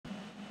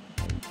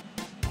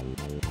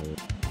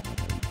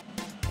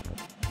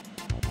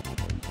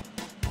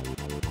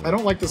I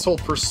don't like this whole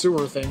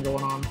pursuer thing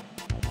going on.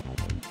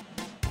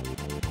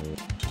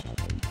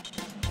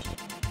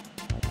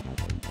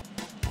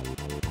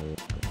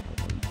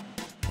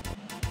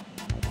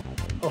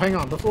 Oh, hang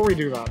on, before we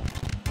do that,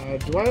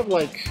 do I have,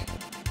 like...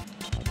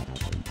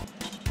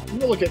 I'm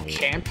gonna look at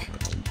camp.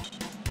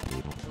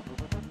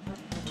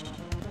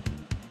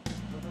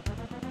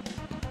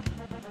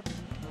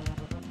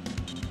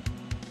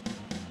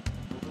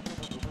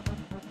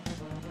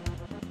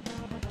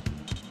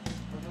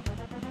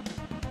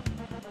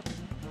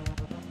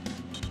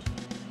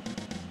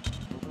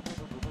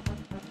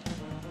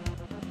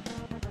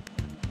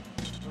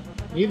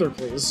 Neither,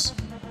 please.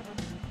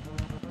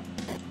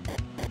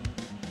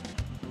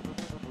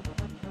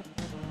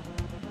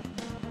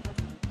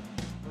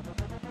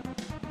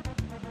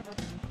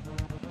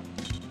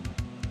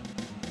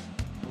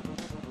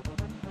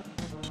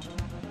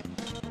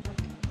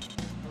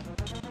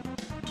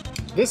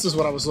 This is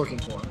what I was looking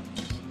for.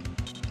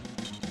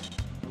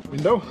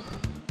 Window.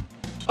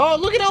 Oh,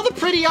 look at all the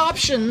pretty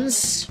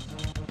options!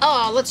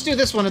 Ah, let's do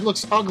this one. It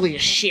looks ugly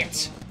as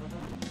shit.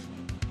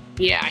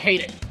 Yeah, I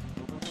hate it.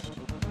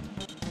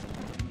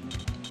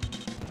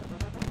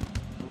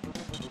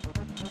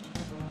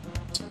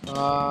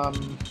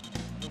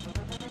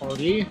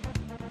 Party.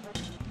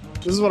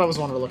 This is what I was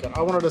wanting to look at.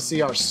 I wanted to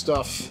see our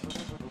stuff.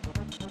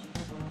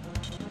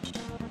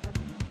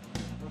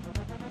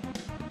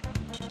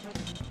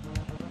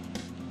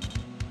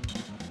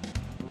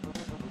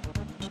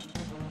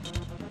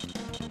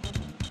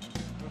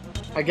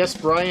 I guess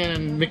Brian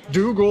and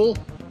McDougal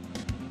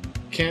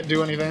can't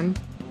do anything.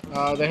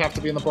 They have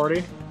to be in the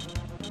party.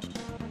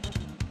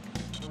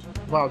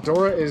 Wow,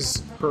 Dora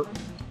is her...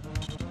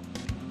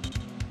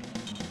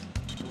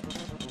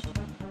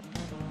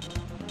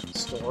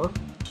 Store.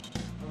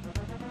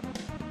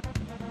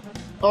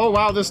 Oh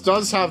wow, this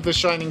does have the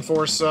Shining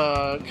Force,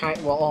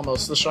 well,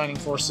 almost the Shining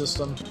Force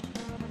system,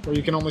 where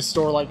you can only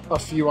store, like, a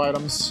few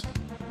items.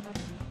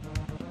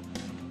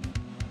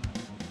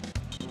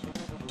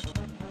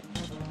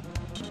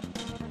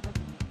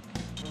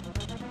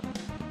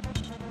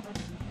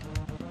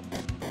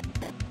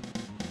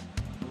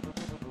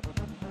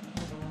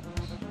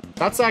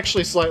 That's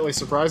actually slightly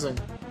surprising.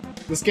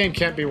 This game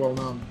can't be well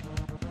known.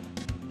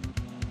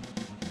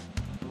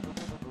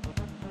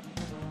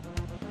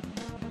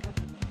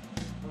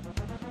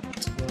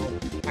 Well,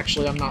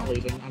 actually, I'm not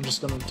leaving. I'm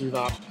just gonna do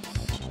that.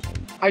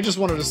 I just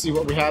wanted to see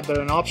what we had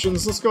there in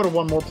options. Let's go to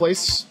one more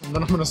place, and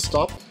then I'm gonna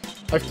stop.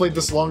 I've played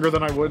this longer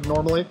than I would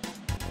normally.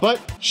 But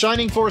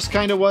Shining Force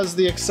kind of was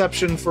the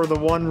exception for the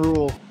one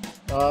rule.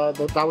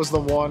 That was the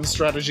one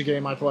strategy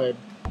game I played.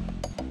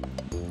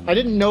 I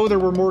didn't know there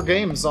were more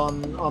games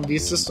on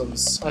these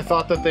systems. I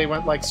thought that they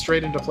went, like,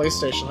 straight into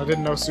PlayStation. I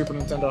didn't know Super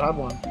Nintendo had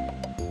one.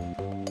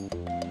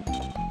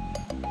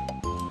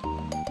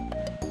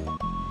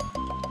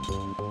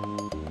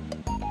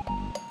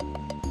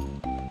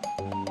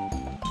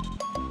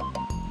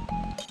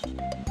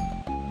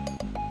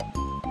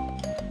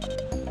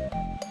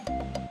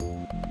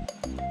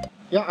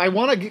 Yeah,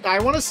 I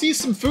wanna see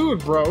some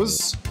food,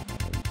 bros.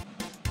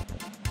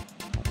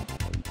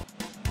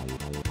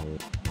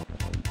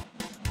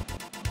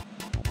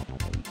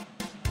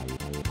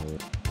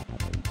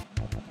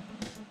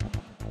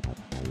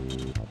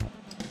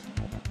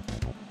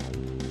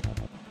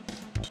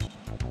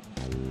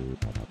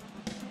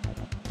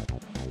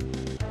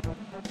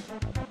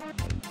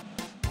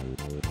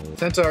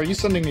 Santa, are you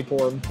sending me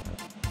porn?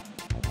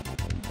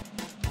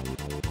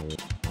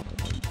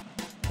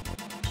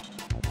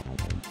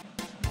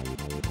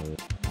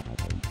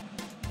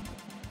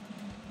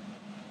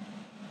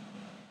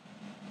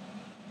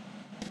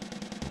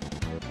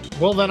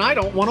 Well, then I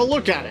don't want to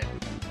look at it.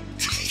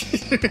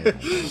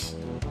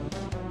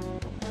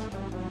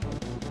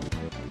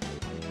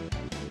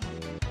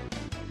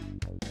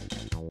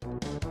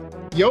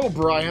 Yo,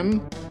 Brian.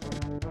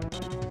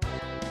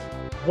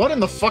 What in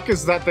the fuck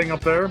is that thing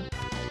up there?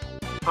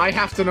 I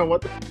have to know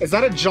what... Is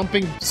that a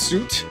jumping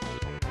suit?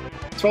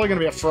 It's probably gonna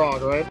be a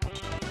frog, right?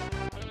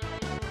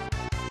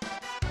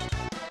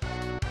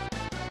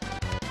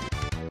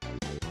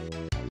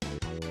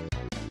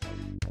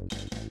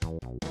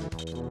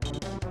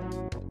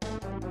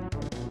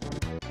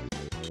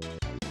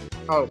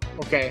 Oh,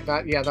 okay.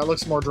 That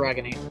looks more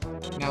dragony,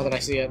 now that I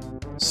see it.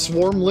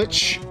 Swarm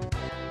Lich?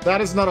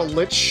 That is not a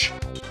Lich.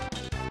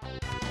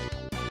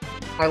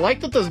 I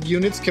like that the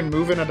units can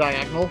move in a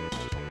diagonal.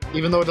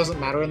 Even though it doesn't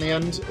matter in the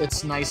end,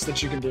 it's nice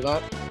that you can do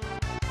that.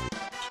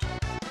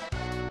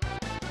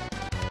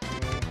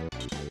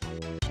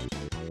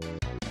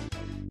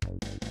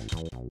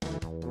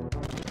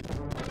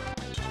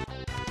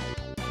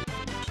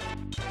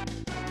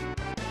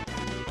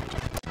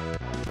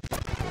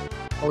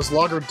 Oh, is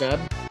Logger dead?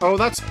 Oh,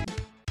 that's...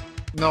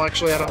 No,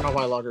 actually, I don't know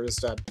why Logger is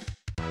dead.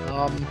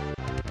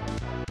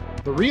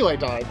 The relay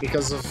died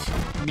because of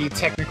me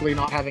technically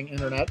not having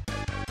internet,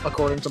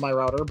 according to my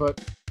router, but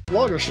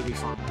Logger should be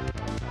fine.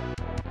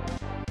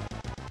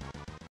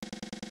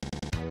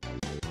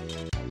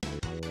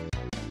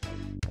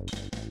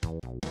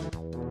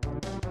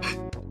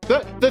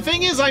 The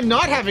thing is, I'm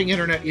not having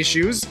internet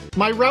issues.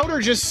 My router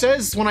just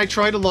says when I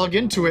try to log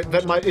into it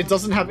that it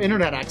doesn't have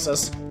internet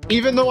access,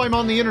 even though I'm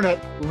on the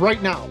internet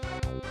right now.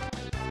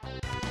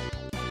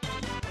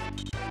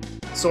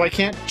 So I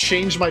can't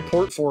change my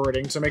port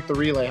forwarding to make the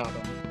relay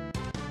happen.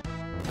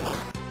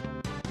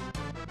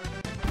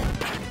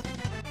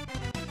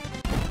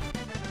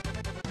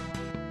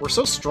 We're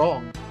so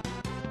strong.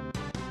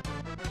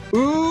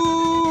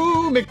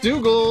 Ooh,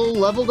 McDougal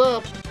leveled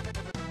up.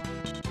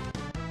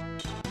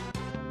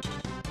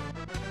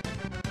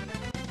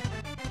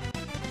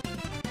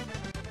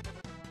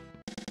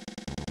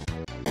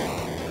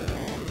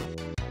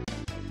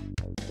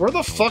 Where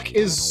the fuck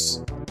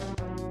is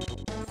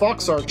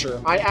Fox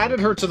Archer? I added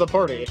her to the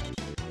party.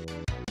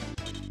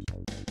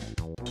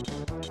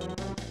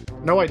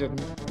 No, I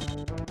didn't.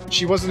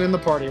 She wasn't in the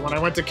party. When I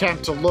went to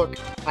camp to look,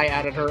 I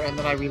added her, and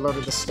then I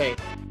reloaded the state.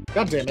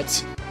 God damn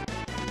it.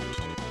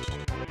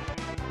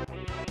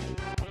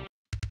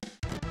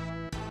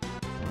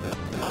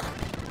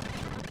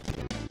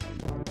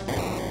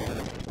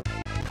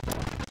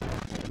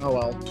 Oh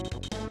well.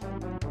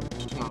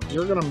 No,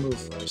 you're gonna move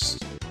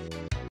first.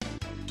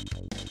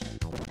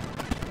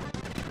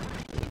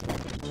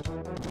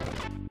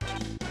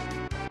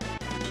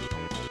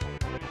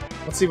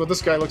 Let's see what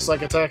this guy looks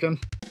like attacking.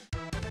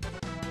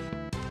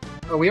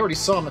 Oh, we already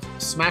saw him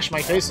smash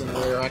my face in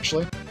earlier,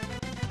 actually.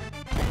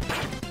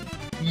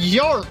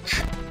 Yark!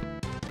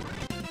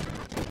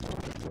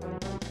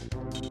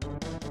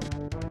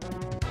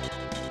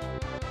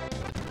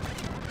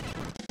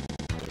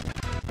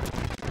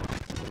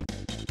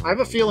 I have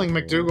a feeling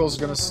McDougal's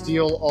gonna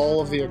steal all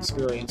of the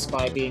experience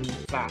by being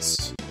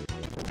fast.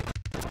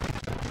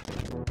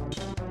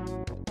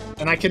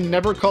 And I can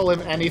never call him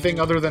anything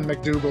other than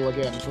McDougal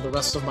again for the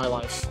rest of my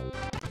life.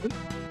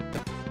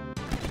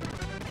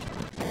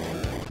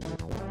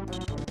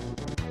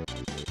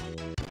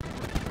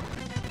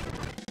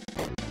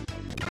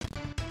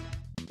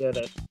 Did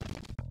it.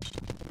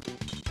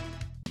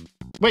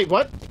 Wait,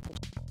 what?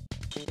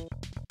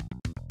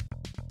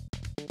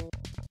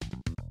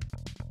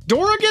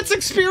 Dora gets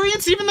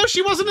experience even though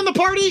she wasn't in the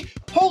party?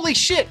 Holy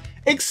shit!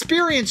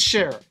 Experience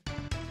share!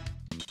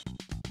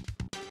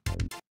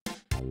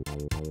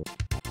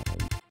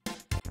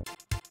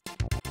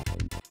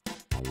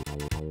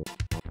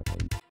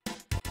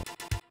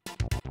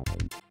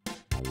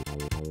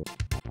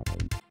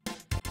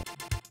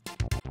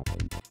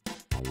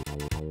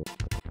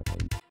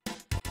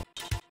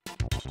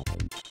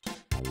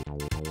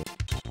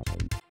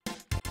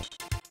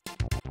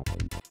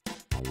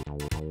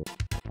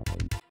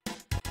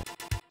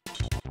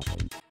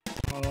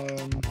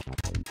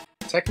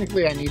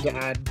 Technically, I need to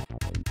add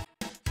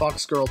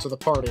Fox Girl to the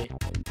party.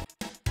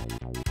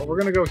 But we're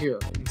gonna go here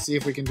and see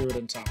if we can do it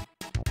in town.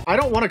 I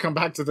don't want to come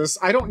back to this.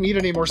 I don't need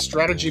any more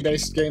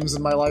strategy-based games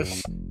in my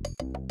life.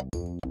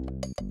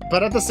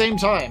 But at the same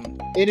time,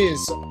 it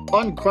is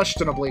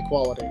unquestionably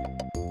quality.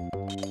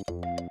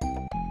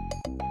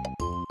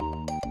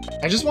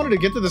 I just wanted to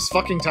get to this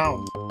fucking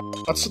town.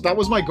 That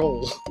was my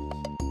goal.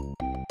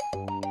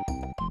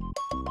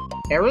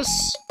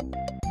 Eris?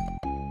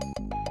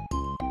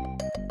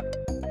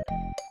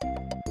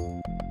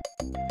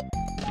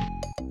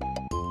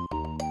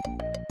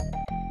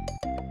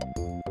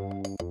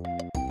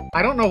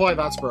 I don't know why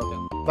that's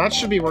broken. That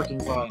should be working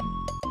fine.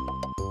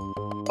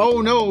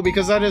 Oh no,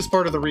 because that is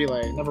part of the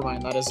relay. Never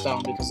mind, that is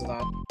down because of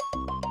that.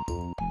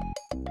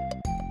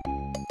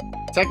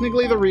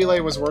 Technically the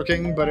relay was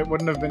working, but it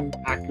wouldn't have been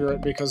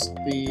accurate because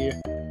the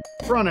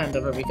front end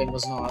of everything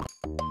was not.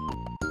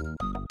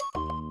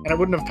 And it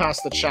wouldn't have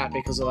passed the chat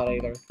because of that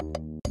either.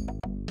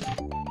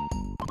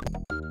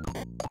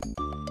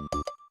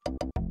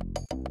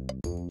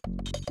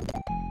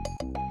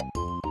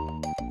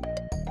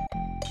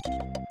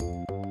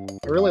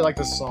 I really like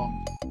this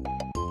song.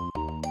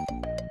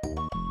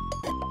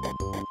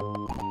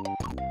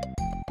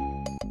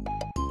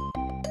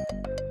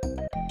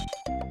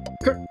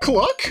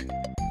 Cluck?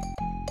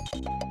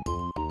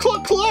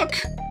 Cluck, cluck!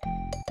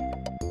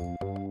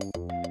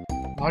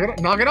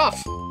 Knock it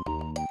off!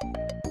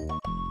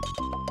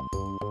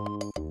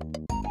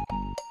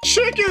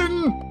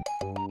 Chicken!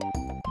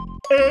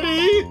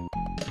 Eddie!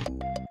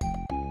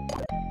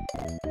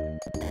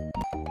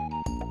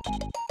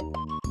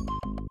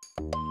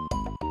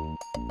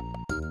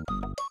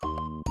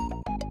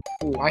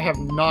 Ooh, I have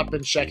not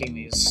been checking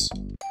these.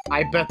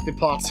 I bet the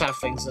pots have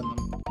things in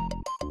them.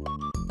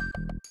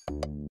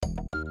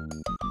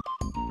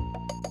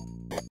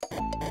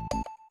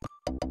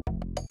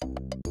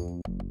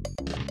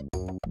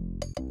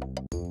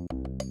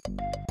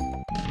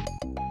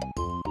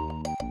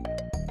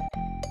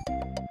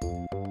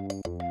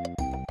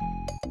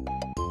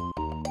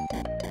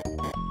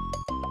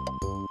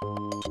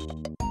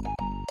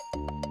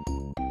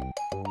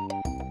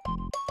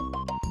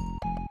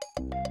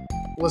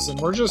 Listen,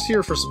 we're just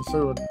here for some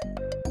food.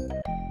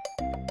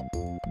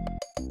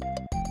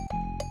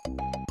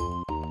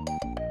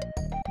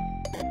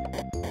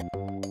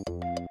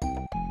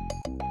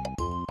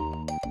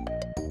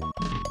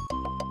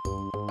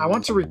 I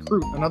want to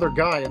recruit another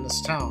guy in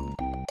this town.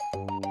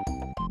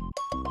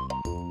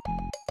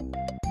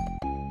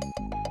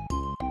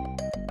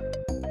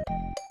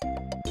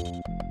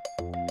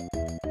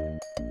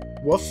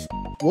 Woof.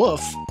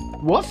 Woof.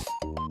 Woof.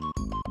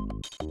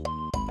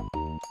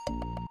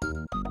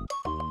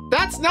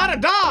 That's not a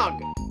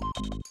dog!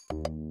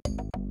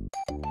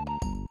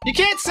 You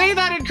can't say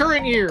that in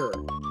current year!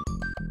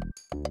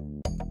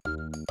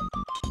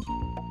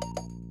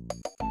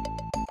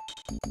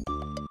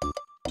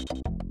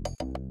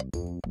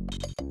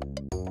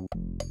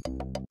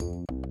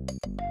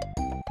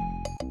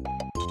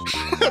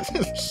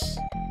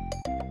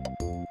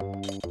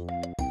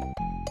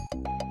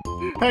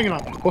 Hang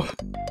on.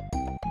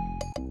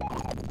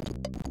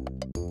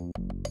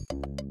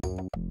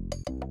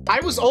 I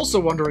was also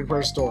wondering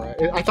where's Dora.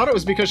 I thought it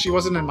was because she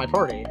wasn't in my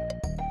party.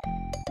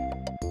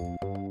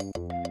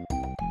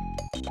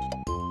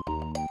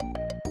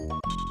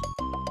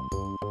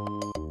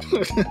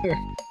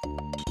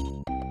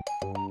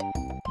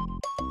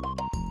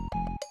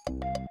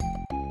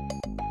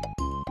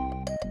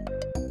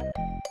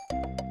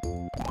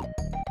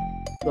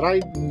 Did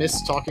I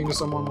miss talking to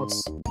someone?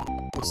 What's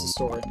the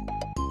story?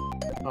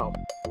 Oh,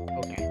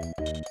 okay.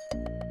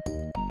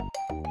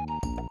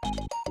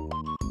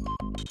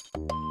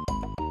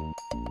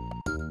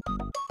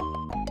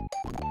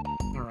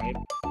 Alright.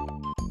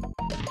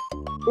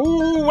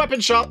 Ooh,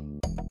 weapon shop!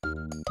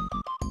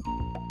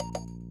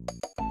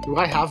 Do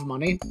I have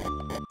money?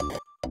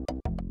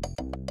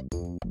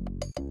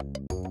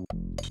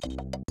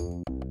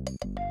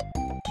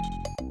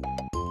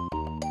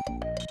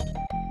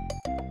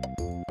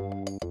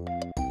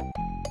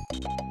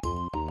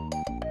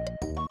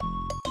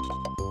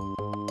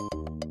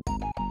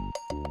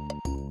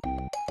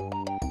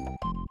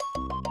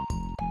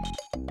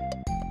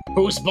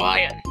 Who's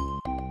buying?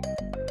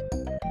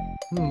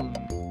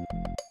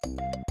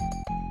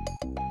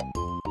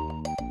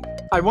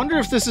 I wonder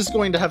if this is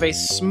going to have a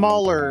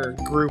smaller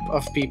group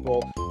of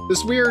people.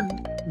 This weird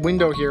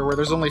window here where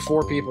there's only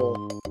 4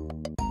 people.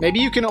 Maybe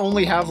you can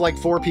only have like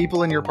 4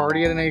 people in your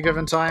party at any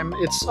given time.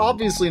 It's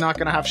obviously not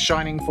going to have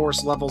Shining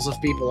Force levels of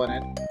people in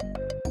it.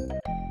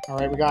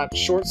 Alright, we got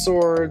short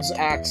swords,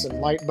 axe,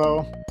 and light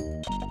bow.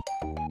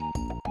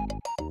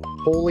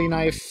 Holy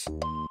knife.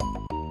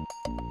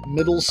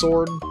 Middle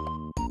sword.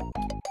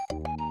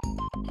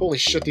 Holy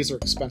shit, these are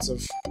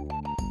expensive.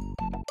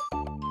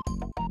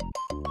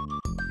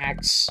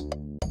 Axe.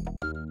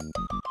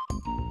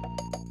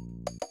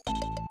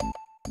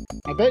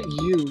 I bet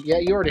you... Yeah,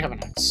 you already have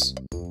an axe.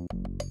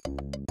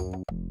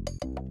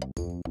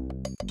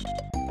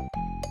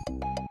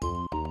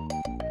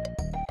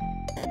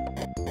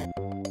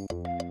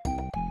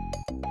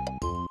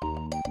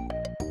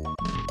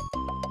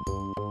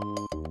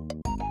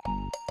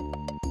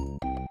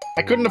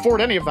 I couldn't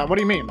afford any of that, what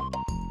do you mean?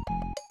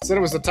 Said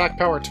it was attack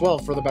power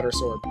 12 for the better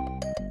sword.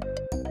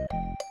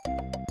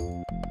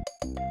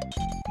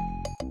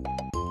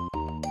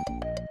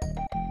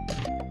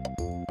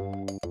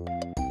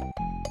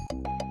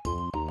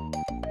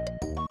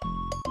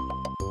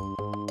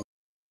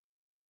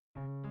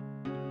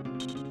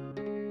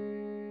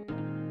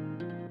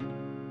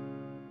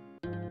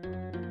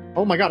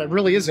 Oh my god, it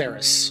really is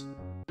Eris.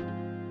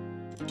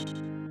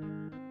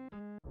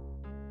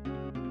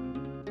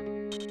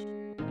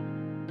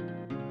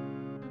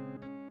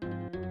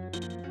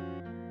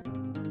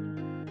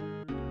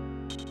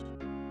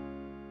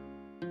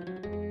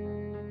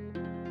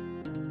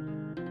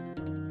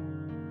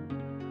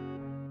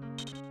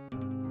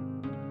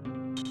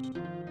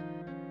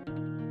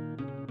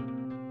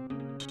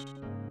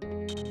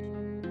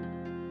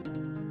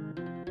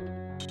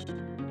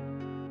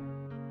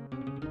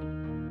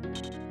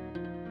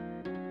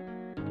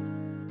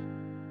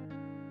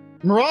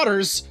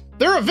 Marauders?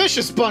 They're a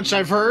vicious bunch,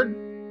 I've heard.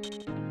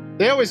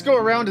 They always go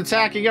around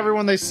attacking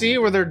everyone they see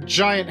with their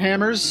giant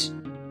hammers.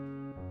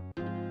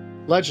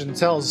 Legend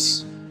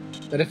tells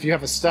that if you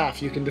have a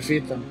staff, you can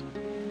defeat them.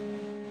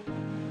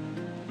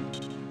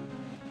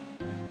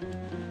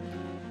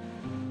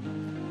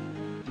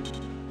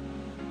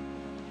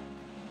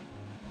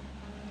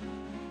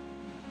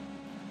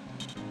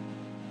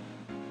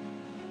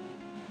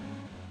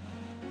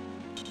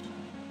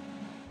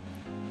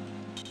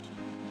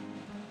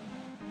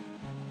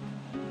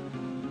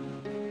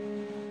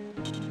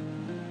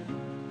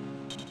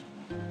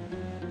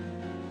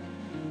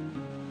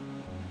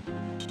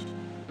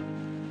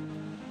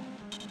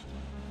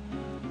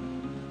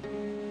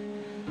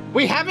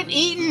 We haven't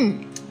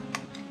eaten!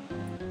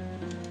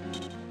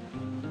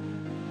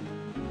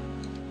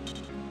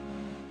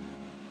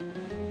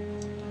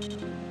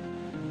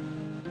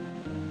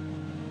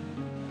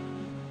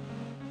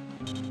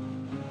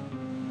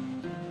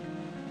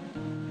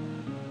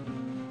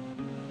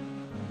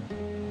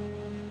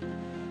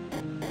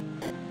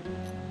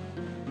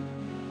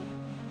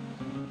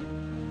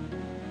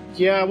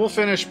 Yeah, we'll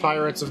finish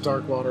Pirates of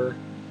Darkwater.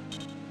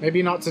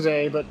 Maybe not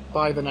today, but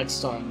by the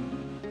next time.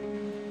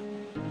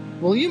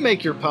 Will you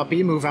make your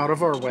puppy move out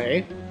of our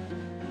way?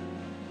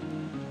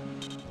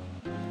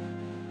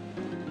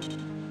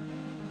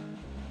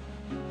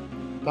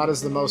 That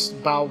is the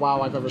most bow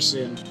wow I've ever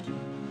seen.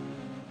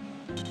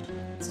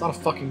 It's not a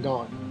fucking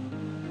dog.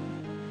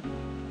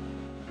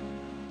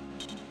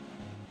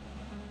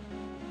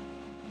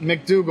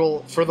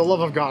 McDougal, for the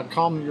love of God,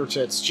 calm your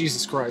tits.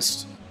 Jesus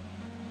Christ.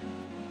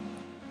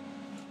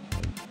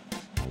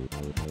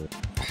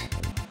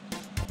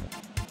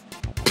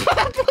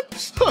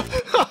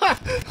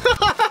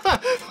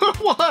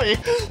 Why?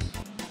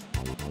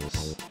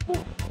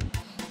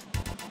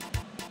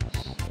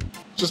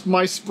 Just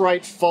my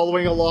sprite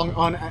following along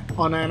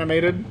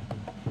unanimated.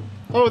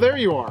 Oh, there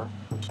you are.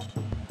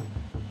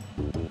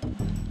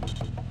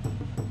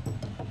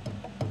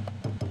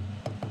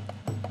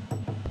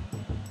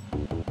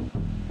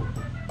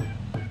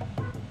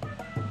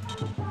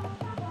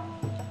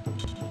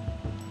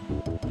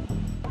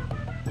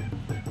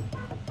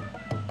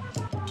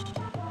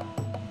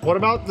 What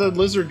about the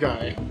lizard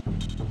guy?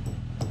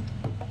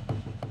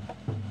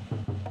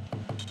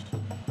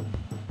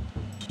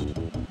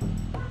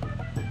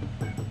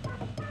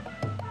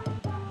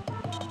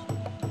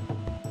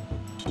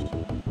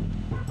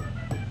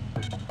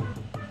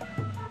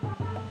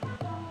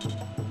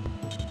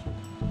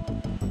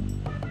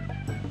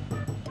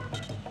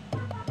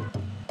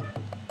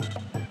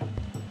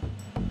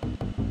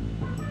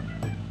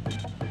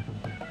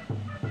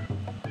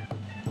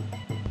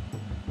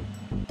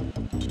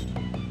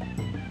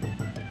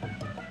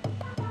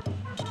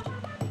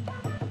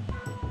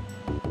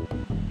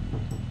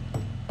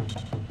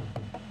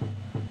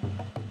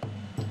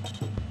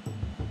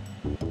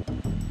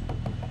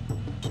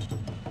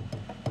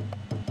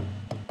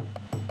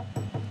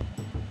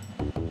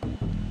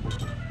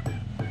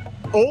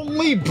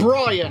 Only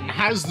Brian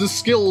has the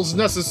skills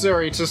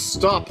necessary to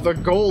stop the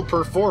goal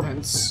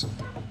performance.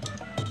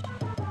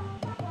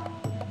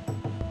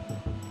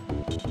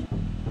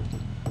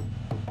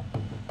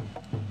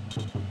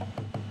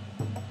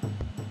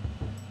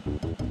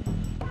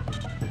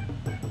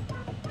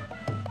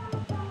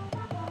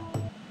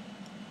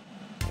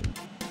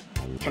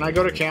 Can I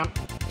go to camp?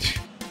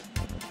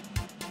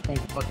 Thank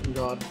fucking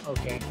God.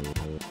 Okay.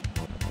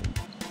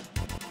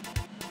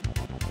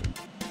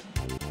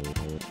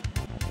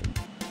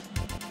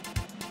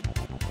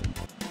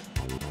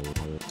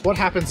 What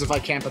happens if I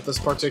camp at this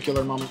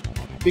particular moment?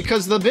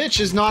 Because the bitch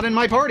is not in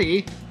my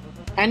party,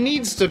 and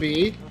needs to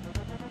be.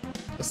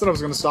 I said I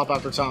was gonna stop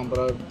after town,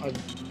 but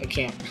I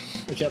can't.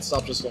 I can't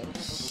stop just yet.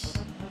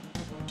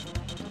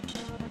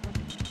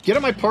 Get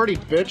in my party,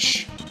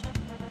 bitch.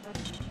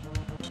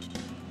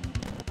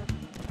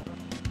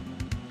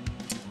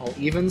 I'll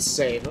even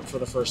save it for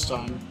the first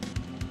time.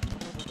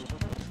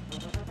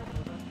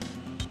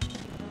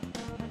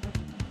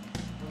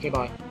 Okay,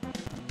 bye.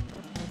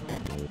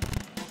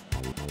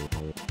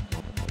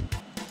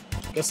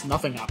 Guess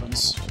nothing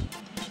happens.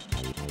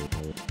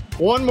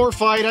 One more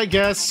fight, I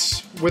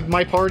guess, with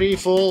my party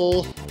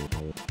full.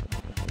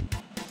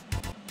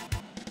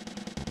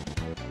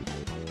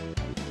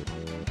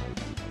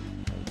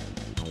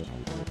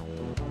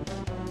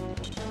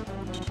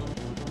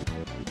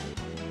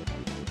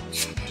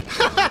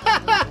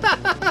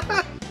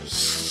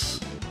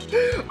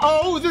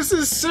 Oh, this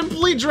is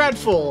simply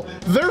dreadful.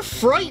 They're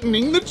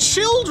frightening the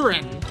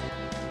children.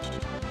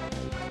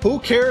 Who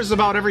cares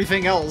about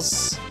everything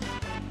else?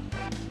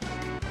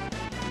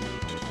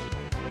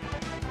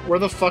 Where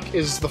the fuck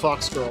is the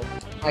fox girl?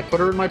 I put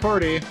her in my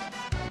party.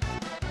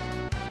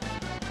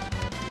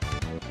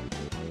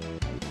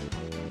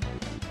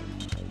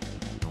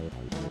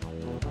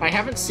 I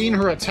haven't seen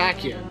her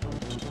attack yet.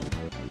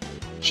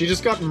 She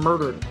just got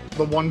murdered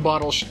the one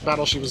battle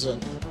she was in.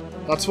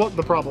 That's what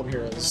the problem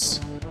here is.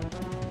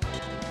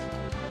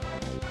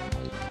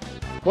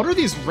 What are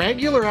these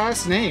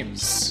regular-ass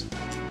names?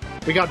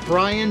 We got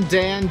Brian,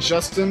 Dan,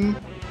 Justin...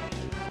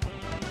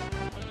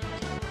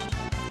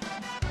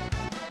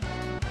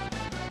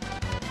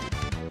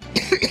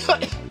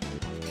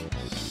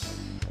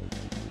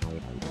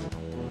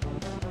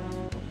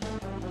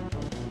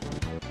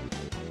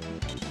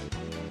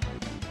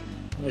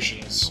 There she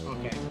is.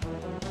 Okay.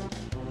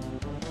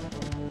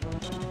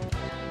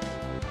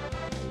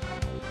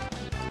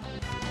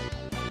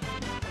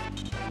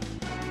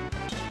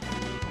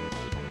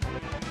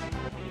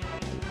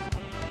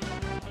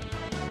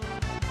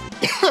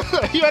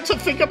 You had to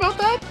think about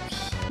that?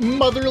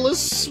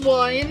 Motherless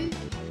swine?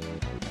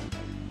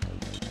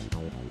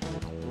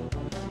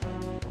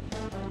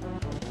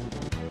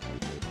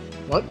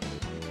 What?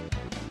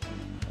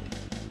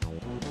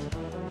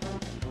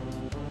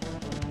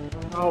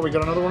 Oh, we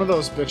got another one of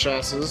those bitch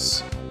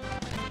asses.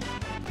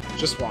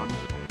 Just one.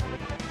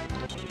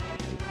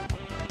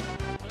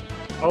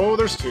 Oh,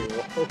 there's two.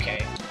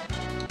 Okay.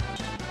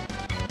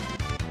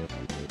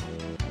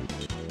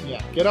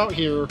 Yeah, get out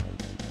here.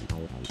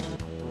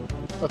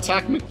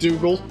 Attack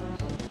McDougal.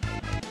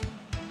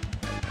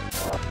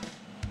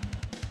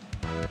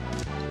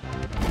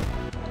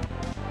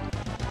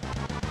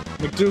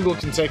 McDougal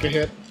can take a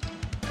hit.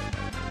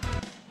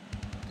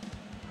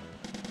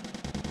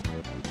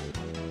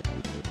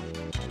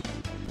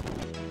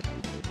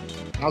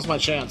 Now's my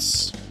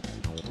chance.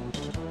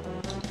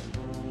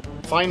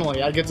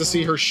 Finally, I get to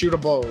see her shoot a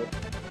bow.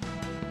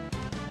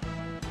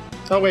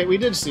 Oh wait, we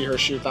did see her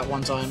shoot that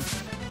one time.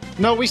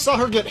 No, we saw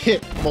her get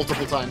hit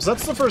multiple times.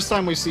 That's the first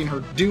time we've seen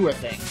her do a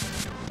thing.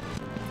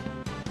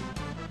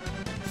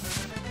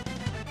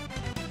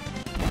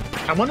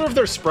 I wonder if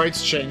their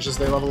sprites change as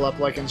they level up,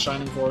 like in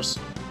Shining Force.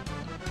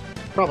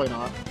 Probably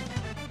not.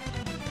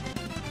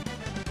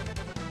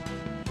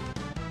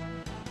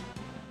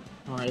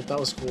 Alright, that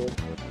was cool.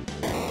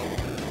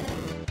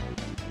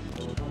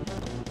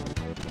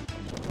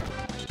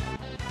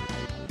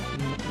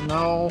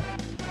 No.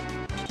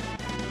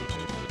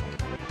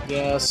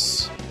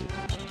 Yes.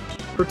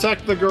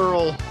 Protect the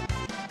girl.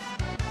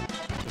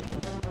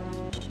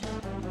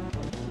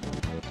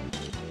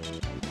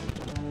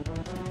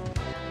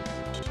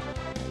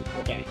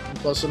 Okay, I'm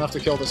close enough to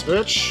kill this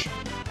bitch.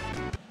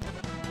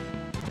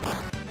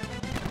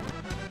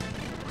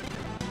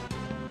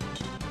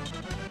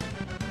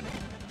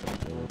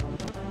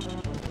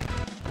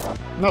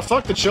 No,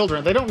 fuck the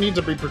children. They don't need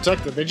to be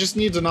protected. They just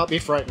need to not be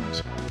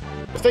frightened.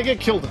 If they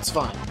get killed, it's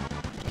fine.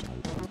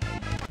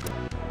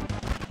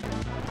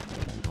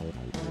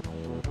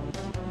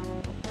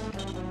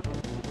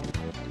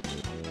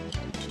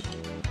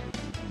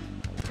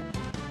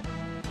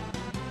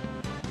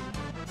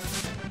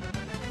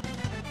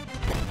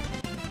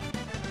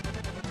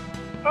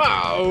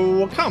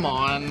 Oh, come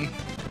on.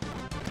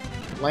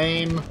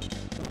 Lame.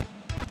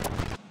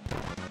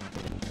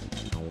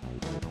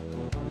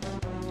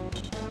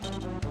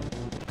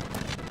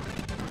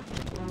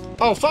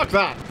 Oh, fuck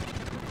that!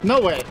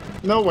 No way.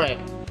 No way.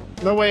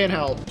 No way in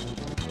hell.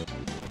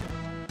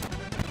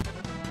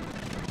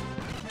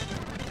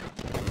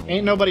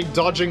 Ain't nobody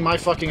dodging my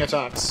fucking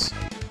attacks.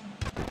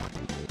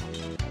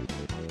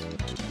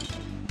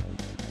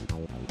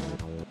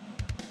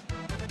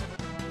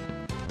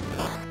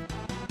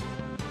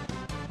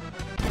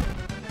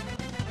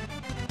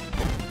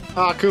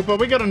 Ah, Koopa,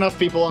 we got enough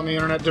people on the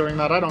internet doing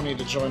that. I don't need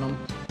to join them.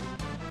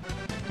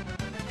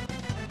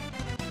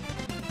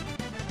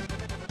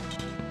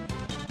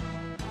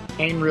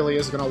 Aim really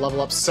is going to level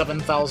up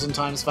 7,000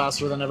 times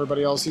faster than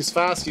everybody else. He's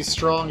fast, he's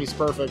strong, he's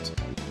perfect.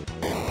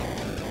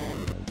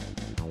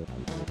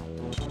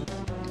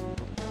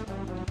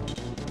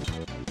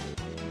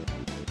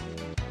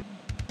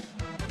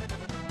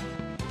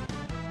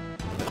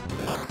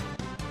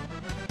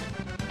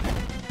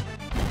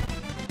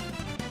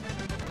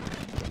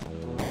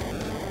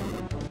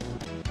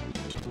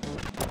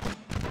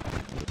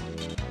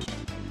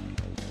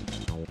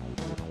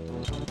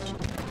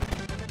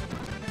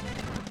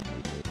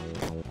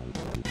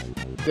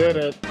 Did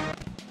it.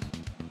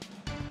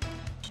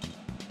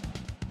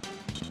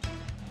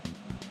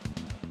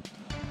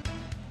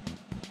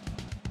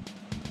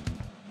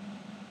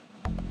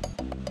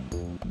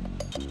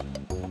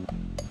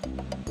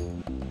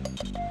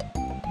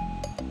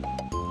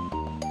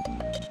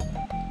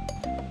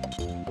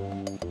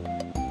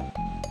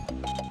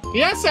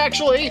 Yes,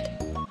 actually!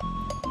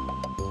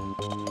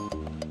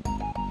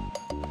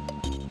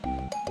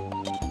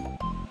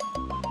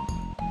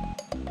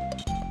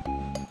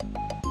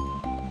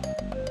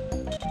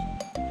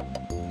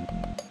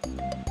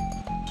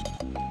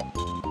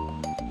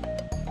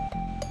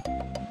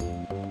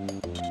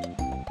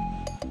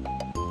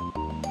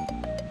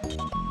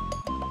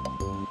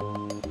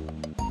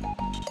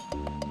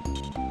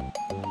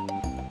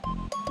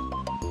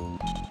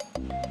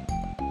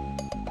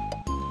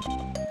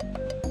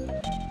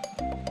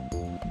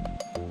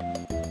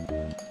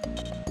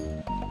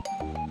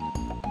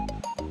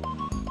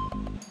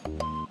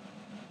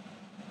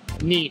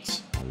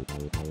 Neat.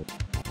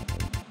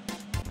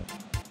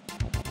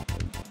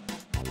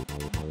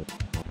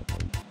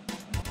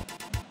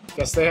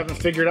 Guess they haven't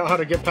figured out how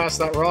to get past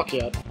that rock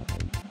yet.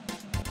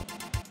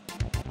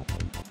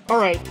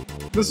 Alright,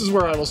 this is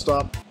where I will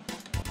stop.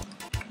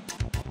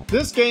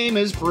 This game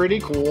is pretty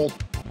cool.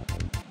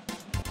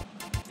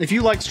 If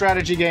you like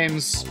strategy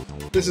games,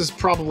 this is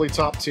probably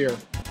top tier.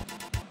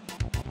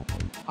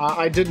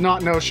 I did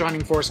not know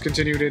Shining Force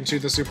continued into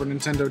the Super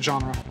Nintendo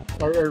genre,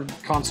 or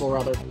console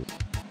rather.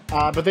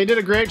 But they did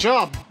a great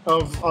job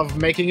of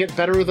making it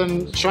better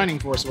than Shining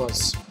Force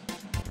was.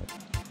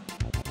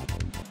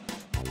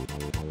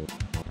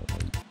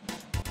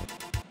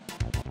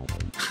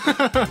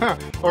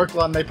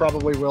 Orklon, they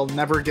probably will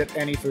never get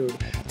any food.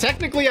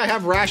 Technically, I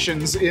have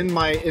rations in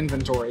my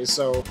inventory,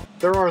 so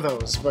there are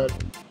those, but...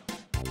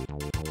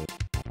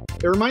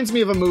 It reminds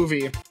me of a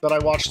movie that I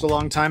watched a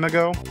long time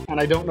ago, and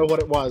I don't know what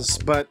it was,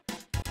 but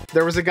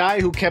there was a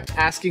guy who kept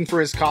asking for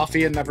his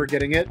coffee and never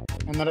getting it,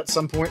 and then at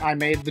some point I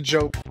made the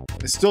joke,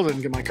 I still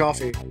didn't get my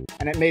coffee,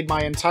 and it made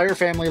my entire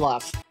family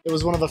laugh. It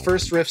was one of the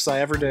first riffs I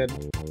ever did.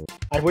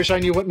 I wish I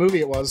knew what movie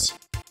it was.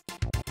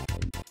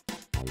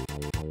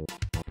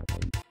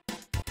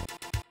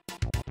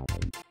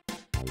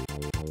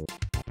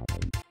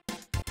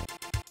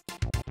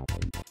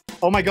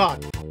 Oh my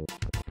god.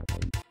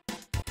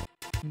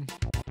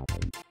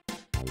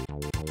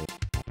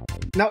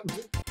 Now,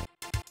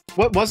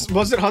 what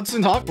was it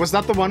Hudson Hawk? Was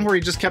that the one where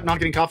he just kept not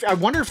getting coffee? I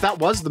wonder if that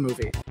was the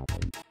movie.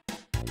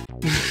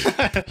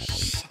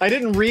 I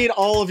didn't read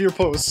all of your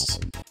posts.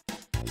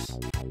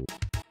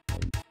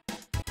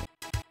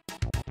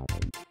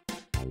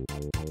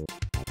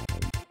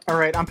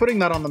 Alright, I'm putting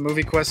that on the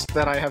movie quest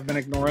that I have been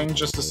ignoring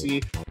just to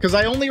see, because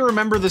I only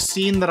remember the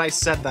scene that I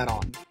said that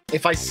on.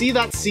 If I see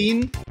that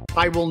scene,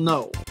 I will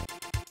know.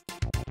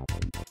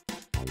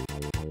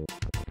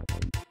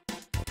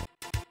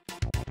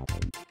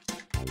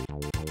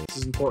 This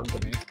is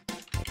important to me.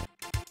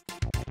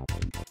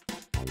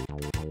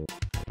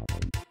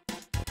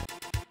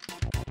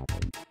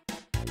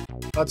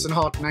 Hudson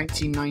Hawk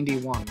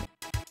 1991.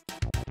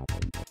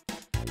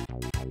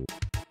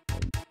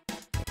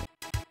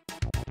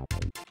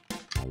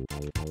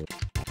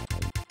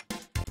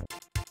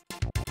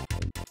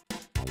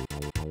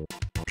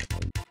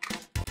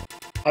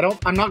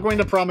 I'm not going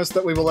to promise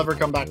that we will ever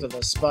come back to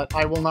this, but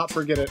I will not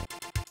forget it.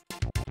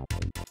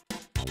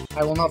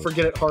 I will not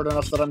forget it hard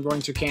enough that I'm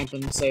going to camp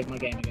and save my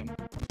game again.